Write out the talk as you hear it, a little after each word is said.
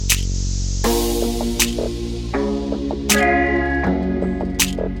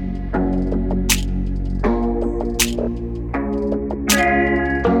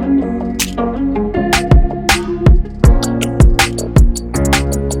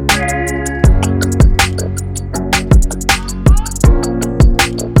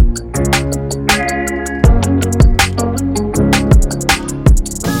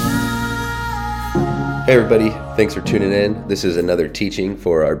Hey everybody, thanks for tuning in. This is another teaching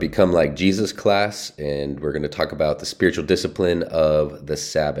for our Become Like Jesus class, and we're going to talk about the spiritual discipline of the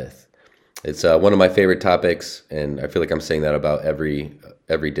Sabbath. It's one of my favorite topics, and I feel like I'm saying that about every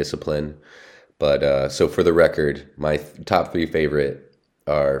discipline. But so for the record, my top three favorite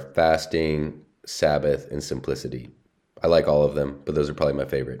are fasting, Sabbath, and simplicity. I like all of them, but those are probably my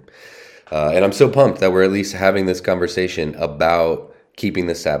favorite. And I'm so pumped that we're at least having this conversation about keeping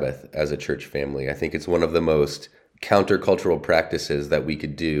the Sabbath as a church family. I think it's one of the most countercultural practices that we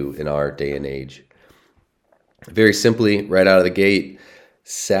could do in our day and age. Very simply, right out of the gate,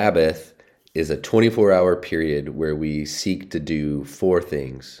 Sabbath is a 24-hour period where we seek to do four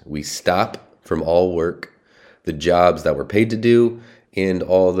things. We stop from all work, the jobs that we're paid to do, and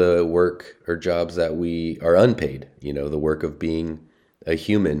all the work or jobs that we are unpaid. You know, the work of being a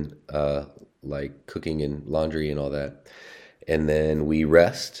human, like cooking and laundry and all that. And then we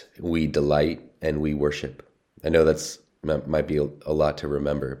rest, we delight, and we worship. I know that might be a lot to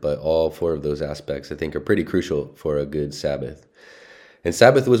remember, but all four of those aspects I think are pretty crucial for a good Sabbath. And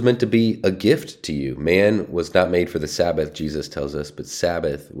Sabbath was meant to be a gift to you. Man was not made for the Sabbath, Jesus tells us, but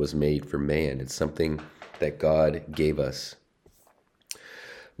Sabbath was made for man. It's something that God gave us.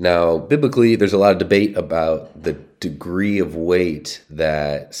 Now, biblically, there's a lot of debate about the degree of weight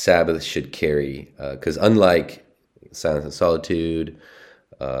that Sabbath should carry, because unlike Silence and Solitude,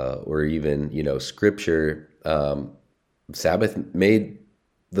 or even, Scripture, Sabbath made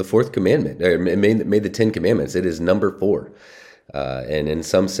the fourth commandment, or it made the 10 commandments. It is number 4. And in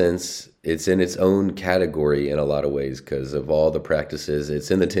some sense, it's in its own category in a lot of ways because of all the practices.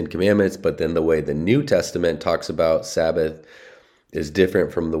 It's in the 10 commandments, but then the way the New Testament talks about Sabbath is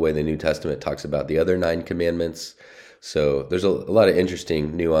different from the way the New Testament talks about the other 9 commandments. So there's a lot of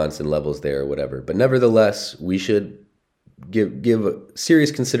interesting nuance and levels there or whatever. But nevertheless, we should give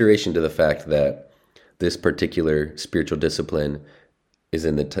serious consideration to the fact that this particular spiritual discipline is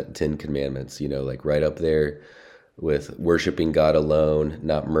in the 10 commandments, like right up there with worshiping God alone,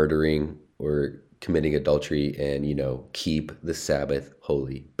 not murdering or committing adultery, and, keep the Sabbath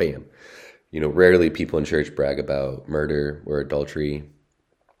holy. Bam. Rarely people in church brag about murder or adultery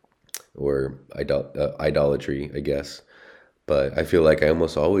or idolatry, I guess. But I feel like I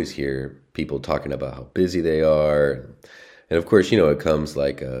almost always hear people talking about how busy they are. And of course, it comes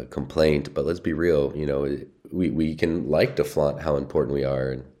like a complaint, but let's be real, we can like to flaunt how important we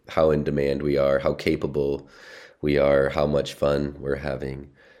are and how in demand we are, how capable we are, how much fun we're having.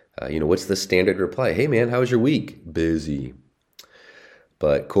 What's the standard reply? Hey man, how was your week? Busy.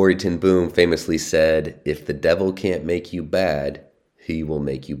 But Corrie ten Boom famously said, if the devil can't make you bad, he will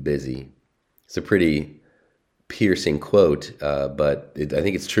make you busy. It's a pretty piercing quote, but I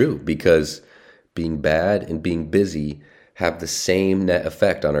think it's true because being bad and being busy have the same net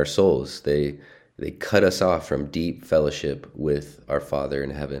effect on our souls. They cut us off from deep fellowship with our Father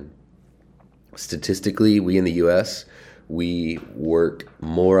in heaven. Statistically, we in the U.S., we work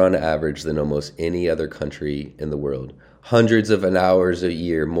more on average than almost any other country in the world. Hundreds of hours a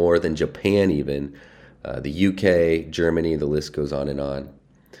year, more than Japan even, the UK, Germany, the list goes on and on.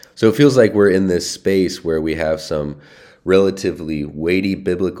 So it feels like we're in this space where we have some relatively weighty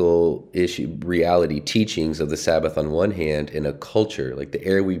biblical reality teachings of the Sabbath on one hand, and a culture, like the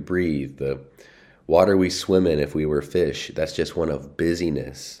air we breathe, the water we swim in if we were fish, that's just one of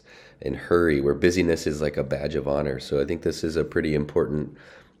busyness and hurry, where busyness is like a badge of honor. So I think this is a pretty important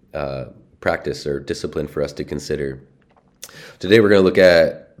practice or discipline for us to consider. Today we're going to look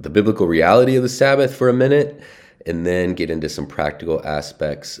at the biblical reality of the Sabbath for a minute, and then get into some practical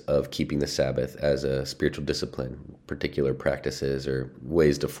aspects of keeping the Sabbath as a spiritual discipline, particular practices or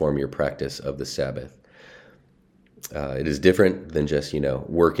ways to form your practice of the Sabbath. It is different than just,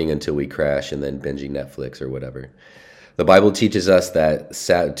 working until we crash and then binging Netflix or whatever. The Bible teaches us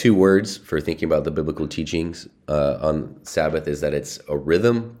that 2 words for thinking about the biblical teachings on Sabbath is that it's a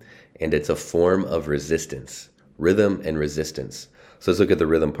rhythm and it's a form of resistance. Rhythm and resistance. So let's look at the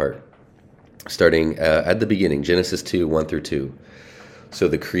rhythm part. Starting at the beginning, Genesis 2, 1 through 2. So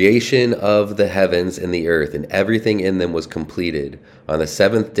the creation of the heavens and the earth and everything in them was completed. On the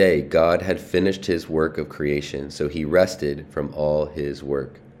 7th day, God had finished his work of creation, so he rested from all his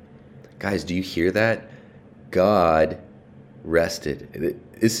work. Guys, do you hear that? God rested.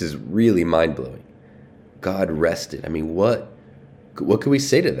 This is really mind-blowing. God rested. I mean, what can we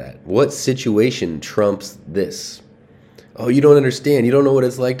say to that? What situation trumps this? Oh, you don't understand. You don't know what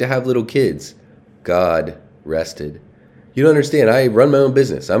it's like to have little kids. God rested. You don't understand. I run my own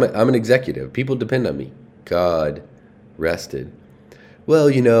business. I'm an executive. People depend on me. God rested. Well,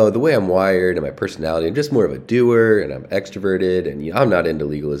 the way I'm wired and my personality, I'm just more of a doer and I'm extroverted and I'm not into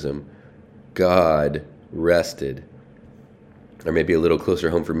legalism. God rested. Or maybe a little closer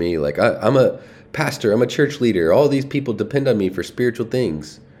home for me, like I'm a pastor, I'm a church leader. All these people depend on me for spiritual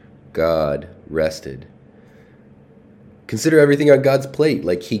things. God rested. Consider everything on God's plate,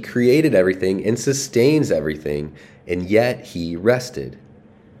 like he created everything and sustains everything, and yet he rested.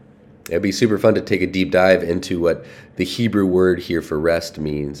 It'd be super fun to take a deep dive into what the Hebrew word here for rest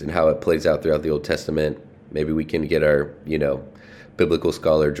means and how it plays out throughout the Old Testament. Maybe we can get our, biblical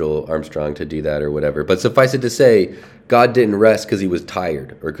scholar Joel Armstrong to do that or whatever. But suffice it to say, God didn't rest because he was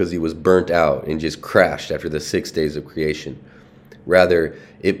tired or because he was burnt out and just crashed after the 6 days of creation. Rather,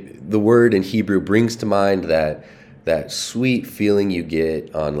 the word in Hebrew brings to mind that sweet feeling you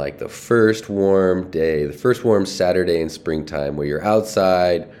get on like the first warm day, the first warm Saturday in springtime where you're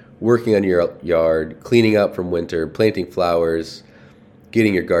outside working on your yard, cleaning up from winter, planting flowers,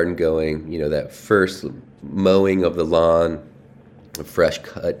 getting your garden going, that first mowing of the lawn, a fresh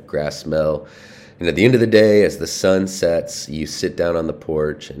cut grass smell. And at the end of the day, as the sun sets, you sit down on the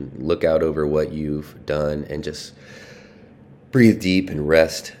porch and look out over what you've done and just breathe deep and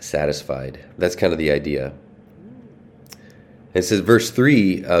rest satisfied. That's kind of the idea. And it says, verse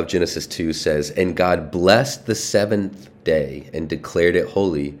 3 of Genesis 2 says, "And God blessed the seventh day and declared it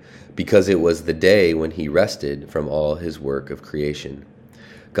holy, because it was the day when he rested from all his work of creation."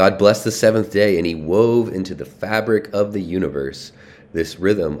 God blessed the seventh day, and he wove into the fabric of the universe this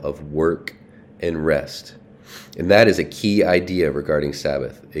rhythm of work and rest. And that is a key idea regarding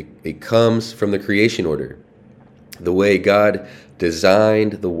Sabbath. It comes from the creation order, the way God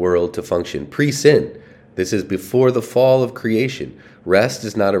designed the world to function pre-sin. This is before the fall of creation. Rest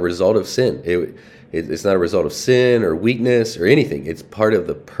is not a result of sin. It's not a result of sin or weakness or anything. It's part of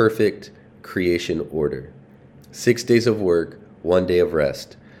the perfect creation order. 6 days of work, 1 day of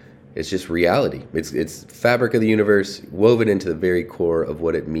rest. It's just reality. It's fabric of the universe woven into the very core of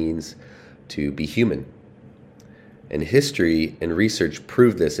what it means to be human. And history and research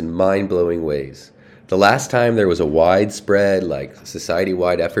prove this in mind-blowing ways. The last time there was a widespread,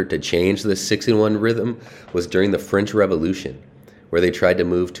 society-wide effort to change the 6-in-1 rhythm was during the French Revolution, where they tried to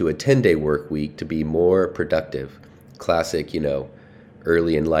move to a 10-day work week to be more productive. Classic,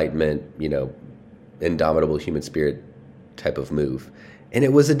 early Enlightenment, indomitable human spirit type of move. And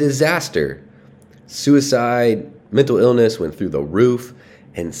it was a disaster. Suicide, mental illness went through the roof,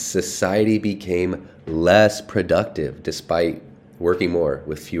 and society became less productive despite working more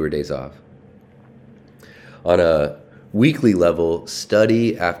with fewer days off. On a weekly level,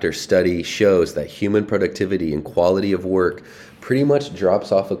 study after study shows that human productivity and quality of work pretty much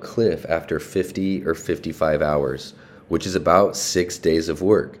drops off a cliff after 50 or 55 hours, which is about 6 days of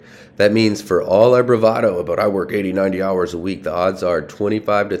work. That means for all our bravado about I work 80, 90 hours a week, the odds are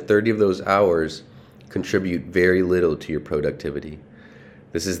 25 to 30 of those hours contribute very little to your productivity.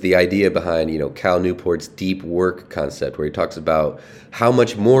 This is the idea behind, Cal Newport's deep work concept, where he talks about how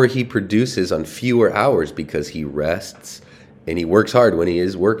much more he produces on fewer hours because he rests and he works hard when he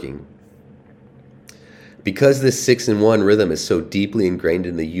is working. Because this 6-in-1 rhythm is so deeply ingrained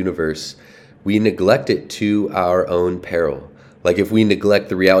in the universe, we neglect it to our own peril. Like if we neglect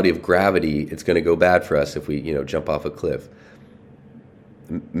the reality of gravity, it's going to go bad for us if we, jump off a cliff.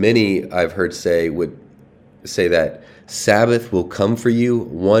 Many I've heard would say that Sabbath will come for you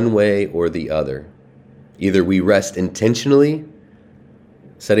one way or the other. Either we rest intentionally,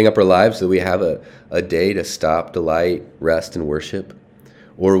 setting up our lives so we have a day to stop, delight, rest, and worship,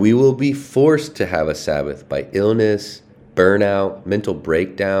 or we will be forced to have a Sabbath by illness, burnout, mental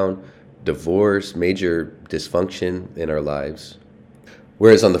breakdown, divorce, major dysfunction in our lives.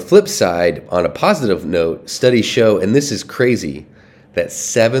 Whereas on the flip side, on a positive note, studies show, and this is crazy, that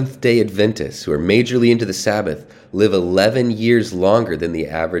Seventh-day Adventists who are majorly into the Sabbath live 11 years longer than the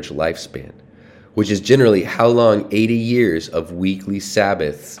average lifespan, which is generally how long 80 years of weekly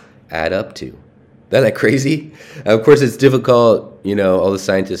Sabbaths add up to. Isn't that crazy? Of course, it's difficult, all the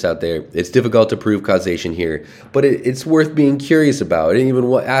scientists out there, it's difficult to prove causation here, but it's worth being curious about, and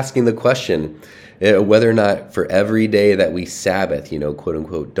even asking the question whether or not for every day that we Sabbath, quote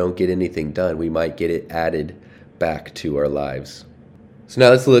unquote, don't get anything done, we might get it added back to our lives. So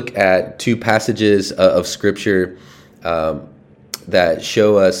now let's look at two passages of Scripture that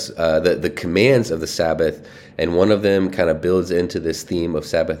show us the commands of the Sabbath, and one of them kind of builds into this theme of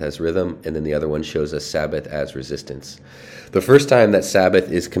Sabbath as rhythm, and then the other one shows us Sabbath as resistance. The first time that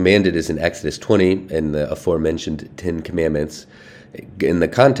Sabbath is commanded is in Exodus 20 in the aforementioned 10 Commandments. In the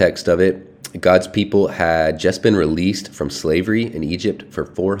context of it, God's people had just been released from slavery in Egypt for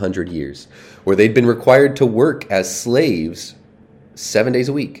 400 years, where they'd been required to work as slaves 7 days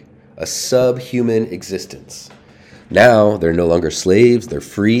a week, a subhuman existence. Now they're no longer slaves, they're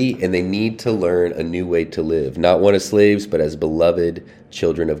free, and they need to learn a new way to live, not one as slaves, but as beloved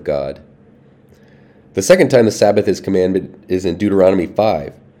children of God. The second time the Sabbath is commanded is in Deuteronomy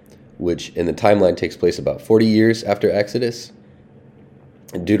 5, which in the timeline takes place about 40 years after Exodus.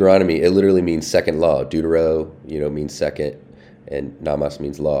 In Deuteronomy, it literally means second law. Deutero, means second, and namas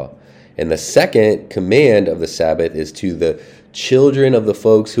means law. And the second command of the Sabbath is to the children of the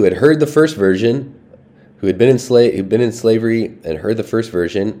folks who had heard the first version, who had been in slavery and heard the first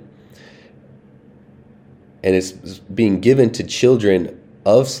version, and it's being given to children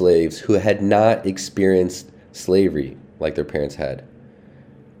of slaves who had not experienced slavery like their parents had.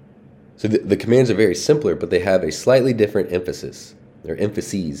 So the commands are very simpler, but they have a slightly different emphasis, or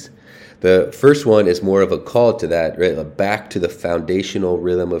emphases. The first one is more of a call to that, right, back to the foundational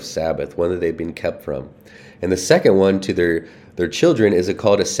rhythm of Sabbath, one that they've been kept from. And the second one to their children is a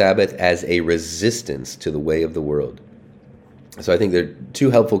call to Sabbath as a resistance to the way of the world. So I think there are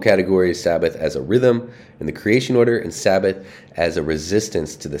two helpful categories: Sabbath as a rhythm in the creation order, and Sabbath as a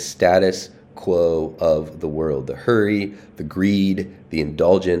resistance to the status quo of the world. The hurry, the greed, the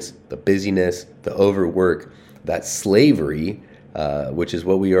indulgence, the busyness, the overwork, that slavery, which is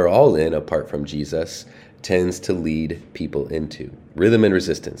what we are all in apart from Jesus, tends to lead people into. Rhythm and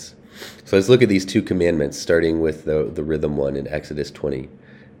resistance. So let's look at these two commandments, starting with the rhythm one in Exodus 20.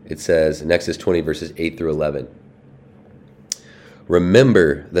 It says in Exodus 20, verses 8 through 11,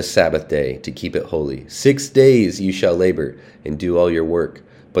 "Remember the Sabbath day to keep it holy. 6 days you shall labor and do all your work.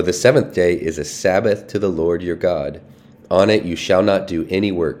 But the seventh day is a Sabbath to the Lord your God. On it you shall not do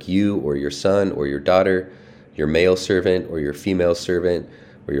any work, you or your son or your daughter, your male servant or your female servant,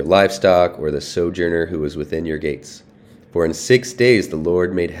 or your livestock or the sojourner who is within your gates. For in 6 days the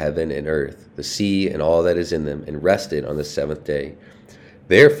Lord made heaven and earth, the sea and all that is in them, and rested on the seventh day.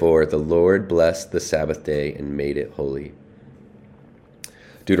 Therefore the Lord blessed the Sabbath day and made it holy."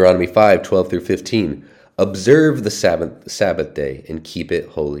 Deuteronomy 5:12 through 15. "Observe the Sabbath day and keep it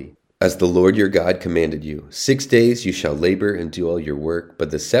holy, as the Lord your God commanded you. 6 days you shall labor and do all your work,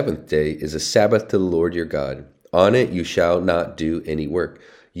 but the seventh day is a Sabbath to the Lord your God. On it you shall not do any work,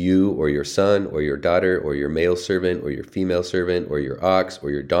 you or your son or your daughter or your male servant or your female servant or your ox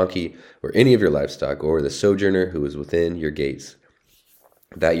or your donkey or any of your livestock or the sojourner who is within your gates,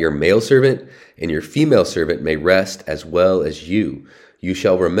 that your male servant and your female servant may rest as well as you. You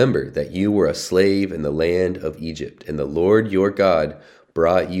shall remember that you were a slave in the land of Egypt, and the Lord your God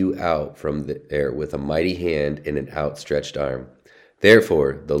brought you out from there with a mighty hand and an outstretched arm.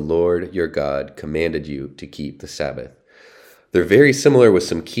 Therefore the Lord your God commanded you to keep the Sabbath." They're very similar with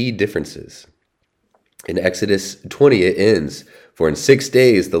some key differences. In Exodus 20 it ends, "For in 6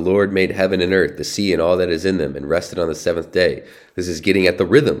 days the Lord made heaven and earth, the sea and all that is in them, and rested on the seventh day." This is getting at the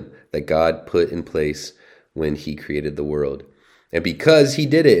rhythm that God put in place when he created the world. And because he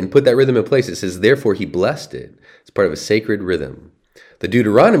did it and put that rhythm in place, it says, therefore he blessed it. It's part of a sacred rhythm. The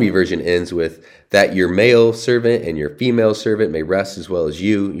Deuteronomy version ends with, "That your male servant and your female servant may rest as well as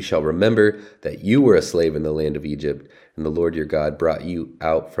you. You shall remember that you were a slave in the land of Egypt, and the Lord your God brought you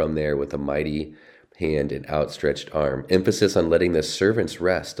out from there with a mighty hand and outstretched arm." Emphasis on letting the servants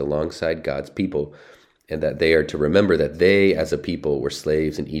rest alongside God's people, and that they are to remember that they as a people were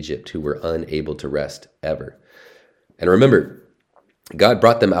slaves in Egypt who were unable to rest ever. And remember, God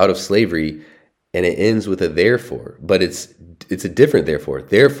brought them out of slavery, and it ends with a therefore, but it's a different therefore.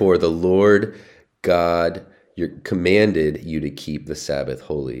 Therefore, the Lord God commanded you to keep the Sabbath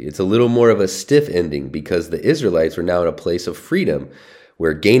holy. It's a little more of a stiff ending because the Israelites were now in a place of freedom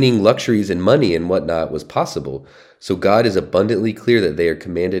where gaining luxuries and money and whatnot was possible. So God is abundantly clear that they are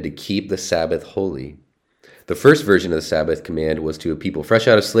commanded to keep the Sabbath holy. The first version of the Sabbath command was to a people fresh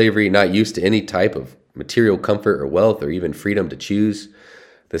out of slavery, not used to any type of material comfort or wealth or even freedom to choose.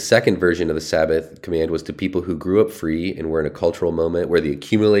 The second version of the Sabbath command was to people who grew up free and were in a cultural moment where the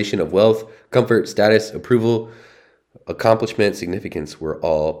accumulation of wealth, comfort, status, approval, accomplishment, significance were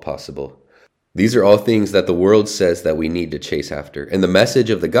all possible. These are all things that the world says that we need to chase after. And the message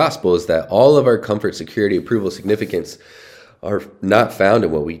of the gospel is that all of our comfort, security, approval, significance are not found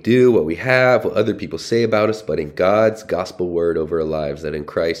in what we do, what we have, what other people say about us, but in God's gospel word over our lives, that in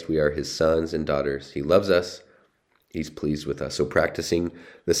Christ we are his sons and daughters. He loves us. He's pleased with us. So practicing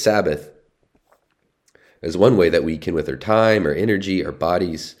the Sabbath is one way that we can, with our time, our energy, our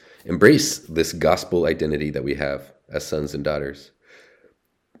bodies, embrace this gospel identity that we have as sons and daughters.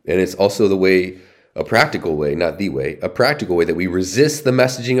 And it's also the way, a practical way, not the way, a practical way that we resist the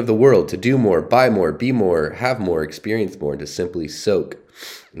messaging of the world to do more, buy more, be more, have more, experience more, and to simply soak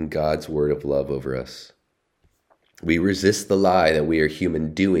in God's word of love over us. We resist the lie that we are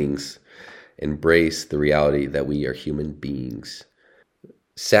human doings embrace the reality that we are human beings.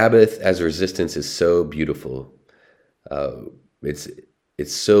 Sabbath as a resistance is so beautiful.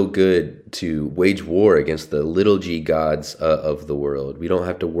 It's so good to wage war against the little g gods of the world. We don't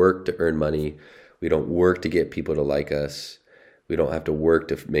have to work to earn money. We don't work to get people to like us. We don't have to work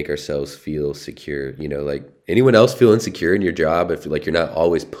to make ourselves feel secure. Like anyone else feel insecure in your job if like you're not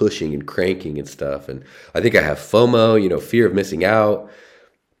always pushing and cranking and stuff. And I think I have FOMO, fear of missing out.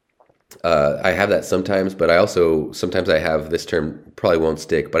 I have that sometimes, but sometimes I have this term, probably won't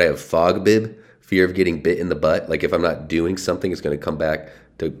stick, but I have fog bib, fear of getting bit in the butt. Like if I'm not doing something, it's going to come back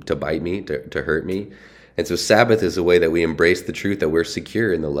to bite me, to hurt me. And so Sabbath is a way that we embrace the truth that we're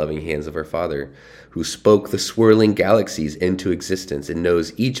secure in the loving hands of our Father, who spoke the swirling galaxies into existence and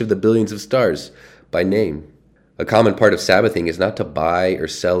knows each of the billions of stars by name. A common part of Sabbathing is not to buy or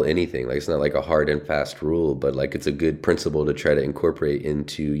sell anything. Like it's not like a hard and fast rule, but like it's a good principle to try to incorporate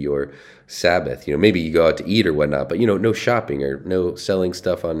into your Sabbath. Maybe you go out to eat or whatnot, but no shopping or no selling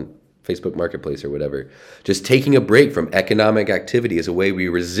stuff on Facebook Marketplace or whatever. Just taking a break from economic activity is a way we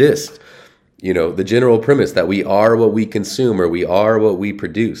resist, the general premise that we are what we consume or we are what we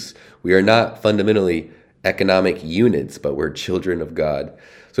produce. We are not fundamentally economic units, but we're children of God.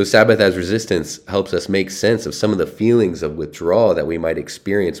 So Sabbath as resistance helps us make sense of some of the feelings of withdrawal that we might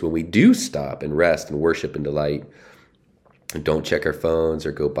experience when we do stop and rest and worship and delight and don't check our phones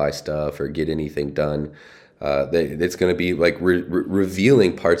or go buy stuff or get anything done. It's going to be like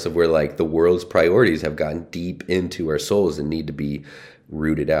revealing parts of where like the world's priorities have gotten deep into our souls and need to be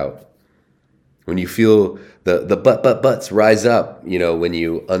rooted out. When you feel the buts rise up, when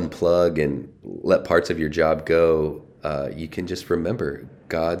you unplug and let parts of your job go, you can just remember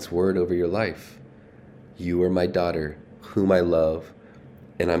God's word over your life. You are my daughter, whom I love,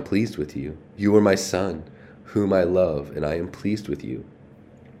 and I'm pleased with you. You are my son, whom I love, and I am pleased with you.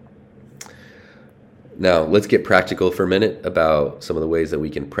 Now, let's get practical for a minute about some of the ways that we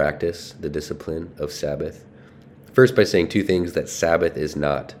can practice the discipline of Sabbath. First, by saying two things that Sabbath is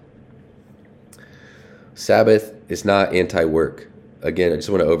not. Sabbath is not anti-work. Again, I just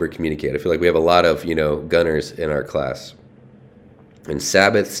want to over-communicate. I feel like we have a lot of, gunners in our class. And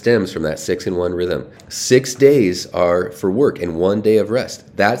Sabbath stems from that 6-in-1 rhythm. 6 days are for work and 1 day of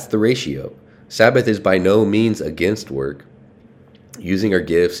rest. That's the ratio. Sabbath is by no means against work. Using our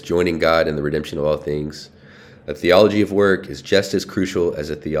gifts, joining God in the redemption of all things. A theology of work is just as crucial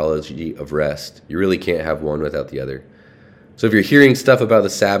as a theology of rest. You really can't have one without the other. So if you're hearing stuff about the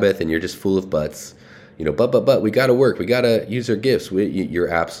Sabbath and you're just full of buts, but we got to work. We got to use our gifts. You're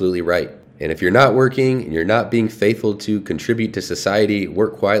absolutely right. And if you're not working and you're not being faithful to contribute to society,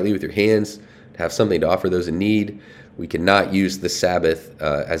 work quietly with your hands, to have something to offer those in need, we cannot use the Sabbath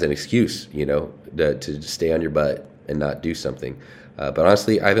as an excuse, to stay on your butt and not do something. But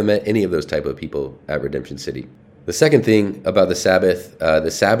honestly, I haven't met any of those type of people at Redemption City. The second thing about the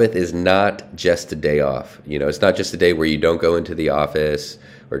Sabbath is not just a day off. It's not just a day where you don't go into the office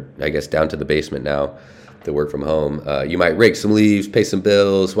or I guess down to the basement now to work from home. You might rake some leaves, pay some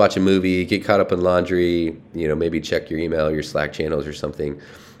bills, watch a movie, get caught up in laundry, maybe check your email, your Slack channels or something.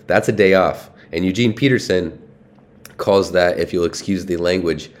 That's a day off. And Eugene Peterson calls that, if you'll excuse the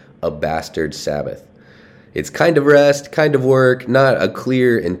language, a bastard Sabbath. It's kind of rest, kind of work, not a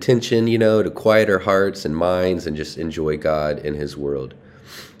clear intention, to quiet our hearts and minds and just enjoy God and his world.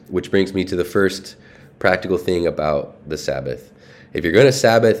 Which brings me to the first practical thing about the Sabbath. If you're going to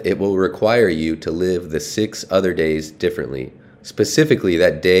Sabbath, it will require you to live the 6 other days differently. Specifically,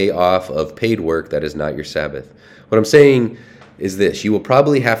 that day off of paid work that is not your Sabbath. What I'm saying is this. You will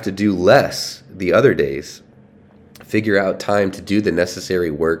probably have to do less the other days. Figure out time to do the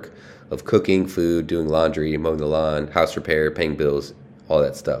necessary work of cooking food, doing laundry, mowing the lawn, house repair, paying bills, all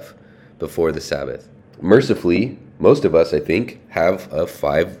that stuff before the Sabbath. Mercifully, most of us, I think, have a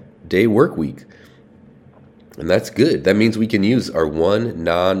 5-day work week. And that's good. That means we can use our one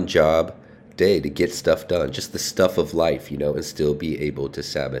non-job day to get stuff done, just the stuff of life, and still be able to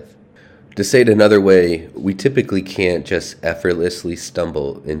Sabbath. To say it another way, we typically can't just effortlessly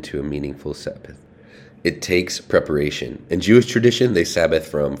stumble into a meaningful Sabbath. It takes preparation. In Jewish tradition, they Sabbath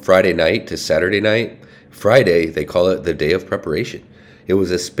from Friday night to Saturday night. Friday, they call it the day of preparation. It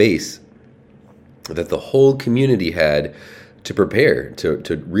was a space that the whole community had to prepare,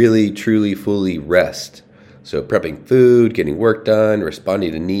 to really, truly, fully rest. So prepping food, getting work done,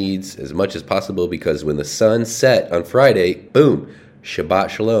 responding to needs as much as possible, because when the sun set on Friday, boom, Shabbat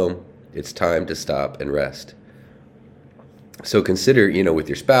Shalom, it's time to stop and rest. So consider, with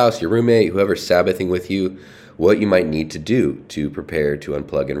your spouse, your roommate, whoever's Sabbathing with you, what you might need to do to prepare to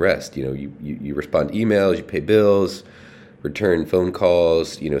unplug and rest. You respond to emails, you pay bills, return phone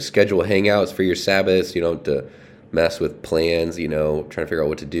calls, schedule hangouts for your Sabbaths. You don't have to mess with plans, trying to figure out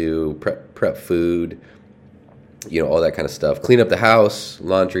what to do, prep food, all that kind of stuff. Clean up the house,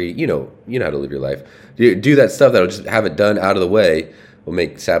 laundry, you know how to live your life. Do that stuff that'll just have it done out of the way will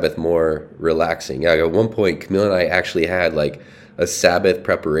make Sabbath more relaxing. Yeah, at one point, Camille and I actually had like a Sabbath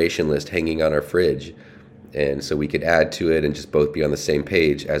preparation list hanging on our fridge. And so we could add to it and just both be on the same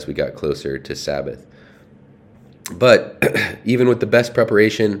page as we got closer to Sabbath. But even with the best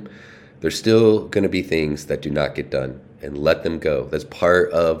preparation, there's still going to be things that do not get done, and let them go. That's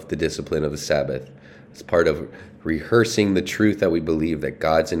part of the discipline of the Sabbath. It's part of rehearsing the truth that we believe that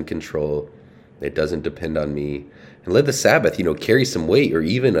God's in control. It doesn't depend on me. And let the Sabbath, carry some weight or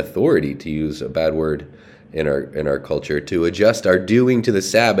even authority, to use a bad word in our culture, to adjust our doing to the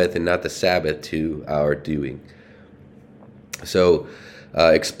Sabbath and not the Sabbath to our doing. So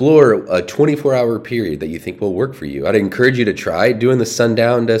explore a 24-hour period that you think will work for you. I'd encourage you to try doing the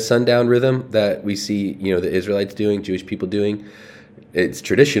sundown to sundown rhythm that we see, the Israelites doing, Jewish people doing. It's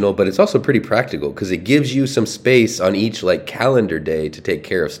traditional, but it's also pretty practical because it gives you some space on each calendar day to take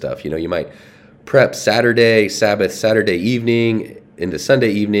care of stuff. You might prep Sabbath Saturday evening into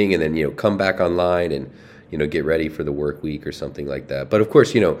Sunday evening, and then, come back online and, get ready for the work week or something like that. But of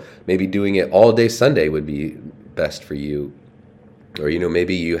course, maybe doing it all day Sunday would be best for you. Or,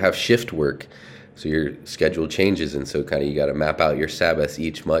 maybe you have shift work, so your schedule changes. And so you got to map out your Sabbaths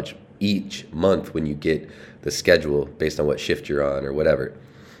each month when you get the schedule based on what shift you're on or whatever.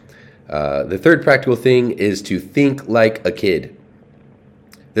 The third practical thing is to think like a kid.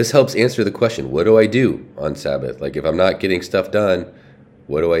 This helps answer the question, what do I do on Sabbath? If I'm not getting stuff done,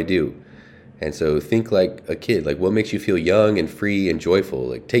 what do I do? And so think like a kid. What makes you feel young and free and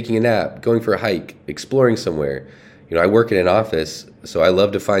joyful? Taking a nap, going for a hike, exploring somewhere. I work in an office, so I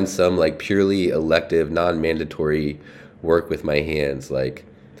love to find some purely elective, non-mandatory work with my hands, like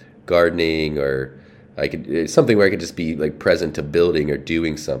gardening, or something where I could just be present to building or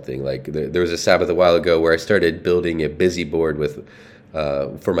doing something. There was a Sabbath a while ago where I started building a busy board with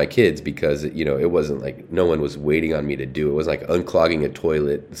for my kids, because it wasn't no one was waiting on me to do it. It was unclogging a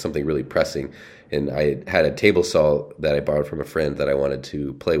toilet, something really pressing, and I had a table saw that I borrowed from a friend that I wanted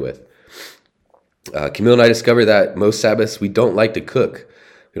to play with. Camille and I discovered that most Sabbaths we don't like to cook.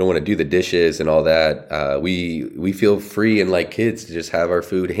 We don't want to do the dishes and all that. We feel free and like kids to just have our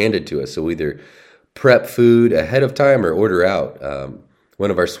food handed to us. So we either prep food ahead of time or order out.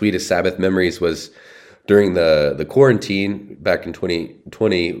 One of our sweetest Sabbath memories was during the quarantine back in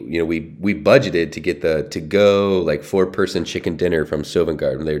 2020. We budgeted to get the to-go 4-person chicken dinner from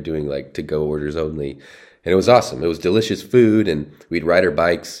Sovngarde when they were doing to-go orders only. And it was awesome. It was delicious food, and we'd ride our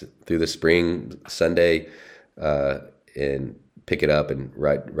bikes through the spring Sunday and pick it up and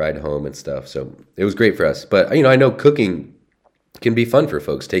ride home and stuff. So it was great for us. But, I know cooking can be fun for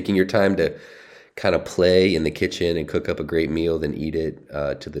folks, taking your time to kind of play in the kitchen and cook up a great meal, then eat it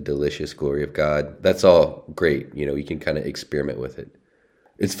to the delicious glory of God. That's all great. You can kind of experiment with it.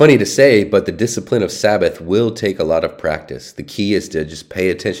 It's funny to say, but the discipline of Sabbath will take a lot of practice. The key is to just pay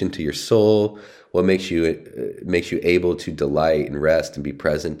attention to your soul, what makes you able to delight and rest and be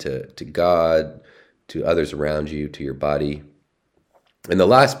present to God, to others around you, to your body. And the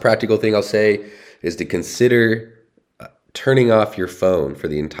last practical thing I'll say is to consider turning off your phone for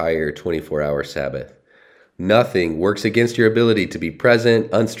the entire 24-hour Sabbath. Nothing works against your ability to be present,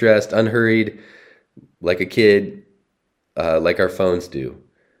 unstressed, unhurried, like a kid, like our phones do.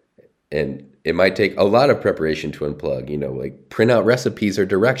 And it might take a lot of preparation to unplug, print out recipes or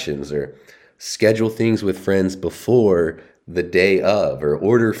directions, or schedule things with friends before the day of, or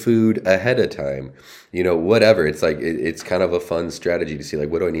order food ahead of time, whatever. It's it's kind of a fun strategy to see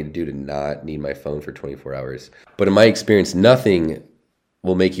what do I need to do to not need my phone for 24 hours. But in my experience, nothing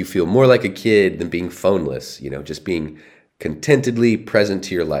will make you feel more like a kid than being phoneless, just being contentedly present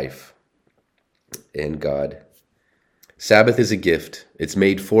to your life and God. Sabbath is a gift. It's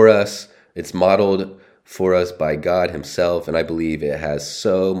made for us. It's modeled for us by God himself, and I believe it has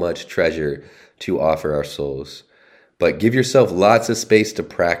so much treasure to offer our souls. But give yourself lots of space to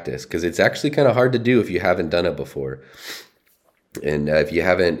practice, because it's actually kind of hard to do if you haven't done it before. And if you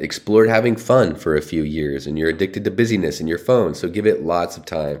haven't explored having fun for a few years, and you're addicted to busyness in your phone, so give it lots of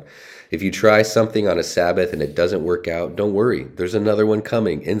time. If you try something on a Sabbath and it doesn't work out, don't worry. There's another one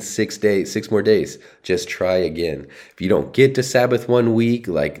coming in 6 more days. Just try again. If you don't get to Sabbath one week,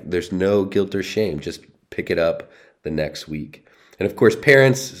 there's no guilt or shame. Just pick it up the next week. And of course,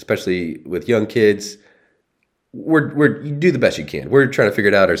 parents, especially with young kids, you do the best you can. We're trying to figure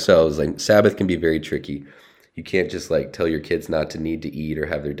it out ourselves. Sabbath can be very tricky. You can't just like tell your kids not to need to eat or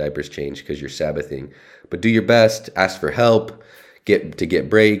have their diapers changed because you're Sabbathing. But do your best, ask for help, get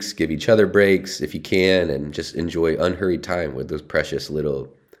breaks, give each other breaks if you can, and just enjoy unhurried time with those precious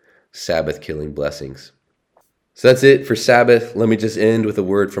little Sabbath killing blessings. So that's it for Sabbath. Let me just end with a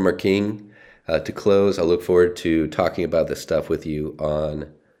word from our King. To close, I look forward to talking about this stuff with you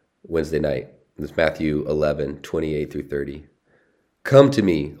on Wednesday night. It's Matthew 11:28-30. Come to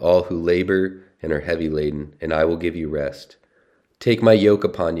me, all who labor and are heavy laden, and I will give you rest. Take my yoke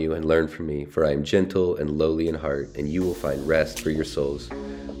upon you and learn from me, for I am gentle and lowly in heart, and you will find rest for your souls.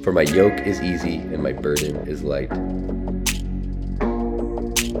 For my yoke is easy and my burden is light.